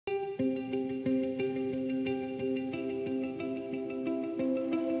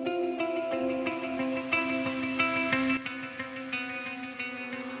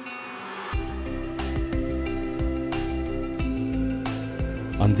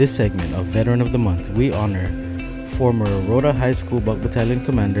On this segment of Veteran of the Month, we honor former Rota High School Buck Battalion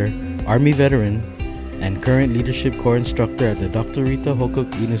Commander, Army veteran, and current Leadership Corps instructor at the Dr. Rita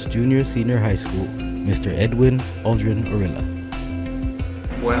Hocog Inos Junior Senior High School, Mr. Edwin Aldrin Orilla.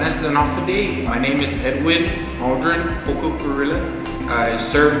 Buenas noches. My name is Edwin Aldrin Hocog Orilla. I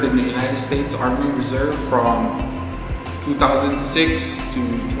served in the United States Army Reserve from 2006 to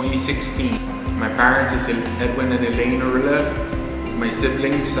 2016. My parents is Edwin and Elaine Orilla. My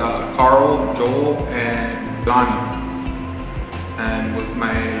siblings, Carl, Joel, and Lonnie. And with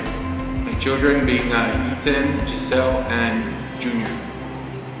my children being Ethan, Giselle, and Junior.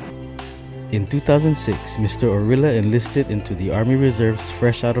 In 2006, Mr. Orilla enlisted into the Army Reserves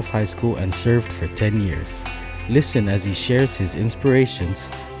fresh out of high school and served for 10 years. Listen as he shares his inspirations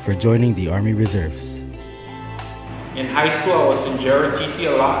for joining the Army Reserves. In high school, I was in JROTC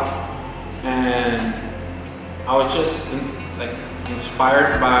a lot, and I was just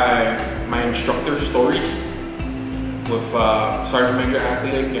inspired by my instructor stories with Sergeant Major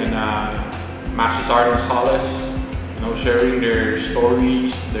Atelic and Master Sergeant Salas, sharing their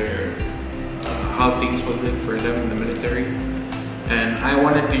stories, their how things was it for them in the military. And I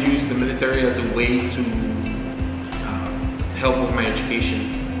wanted to use the military as a way to help with my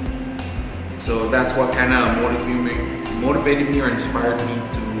education. So that's what kind of motivated me or inspired me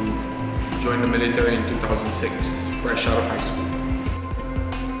to join the military in 2006, fresh out of high school.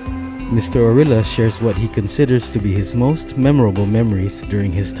 Mr. Orilla shares what he considers to be his most memorable memories during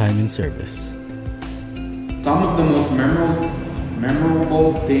his time in service. Some of the most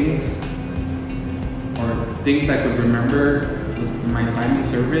memorable things, or things I could remember with my time in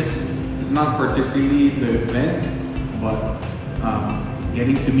service, is not particularly the events, but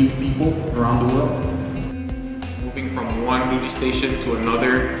getting to meet people around the world. Moving from one duty station to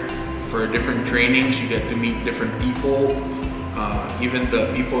another for different trainings, you get to meet different people. Even the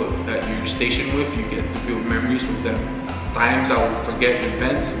people that you're stationed with, you get to build memories with them. Times I would forget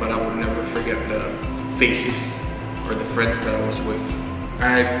events, but I would never forget the faces or the friends that I was with.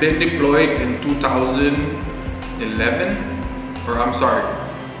 I've been deployed in 2009.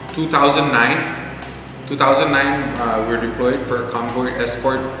 2009, we were deployed for a convoy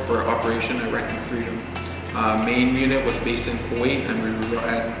escort for Operation Iraqi Freedom. Main unit was based in Kuwait, and we were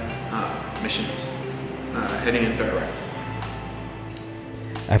at missions heading into Iraq.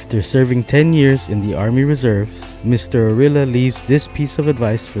 After serving 10 years in the Army Reserves, Mr. Orilla leaves this piece of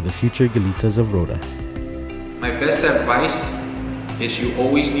advice for the future Galitas of Rota. My best advice is you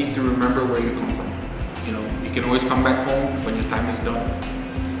always need to remember where you come from. You can always come back home when your time is done.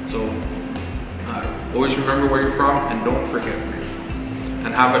 So always remember where you're from and don't forget where you're from.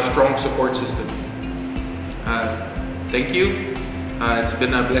 And have a strong support system. Thank you. It's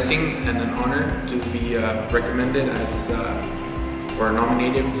been a blessing and an honor to be recommended as or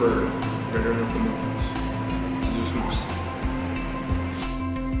nominated for Veteran of the Month.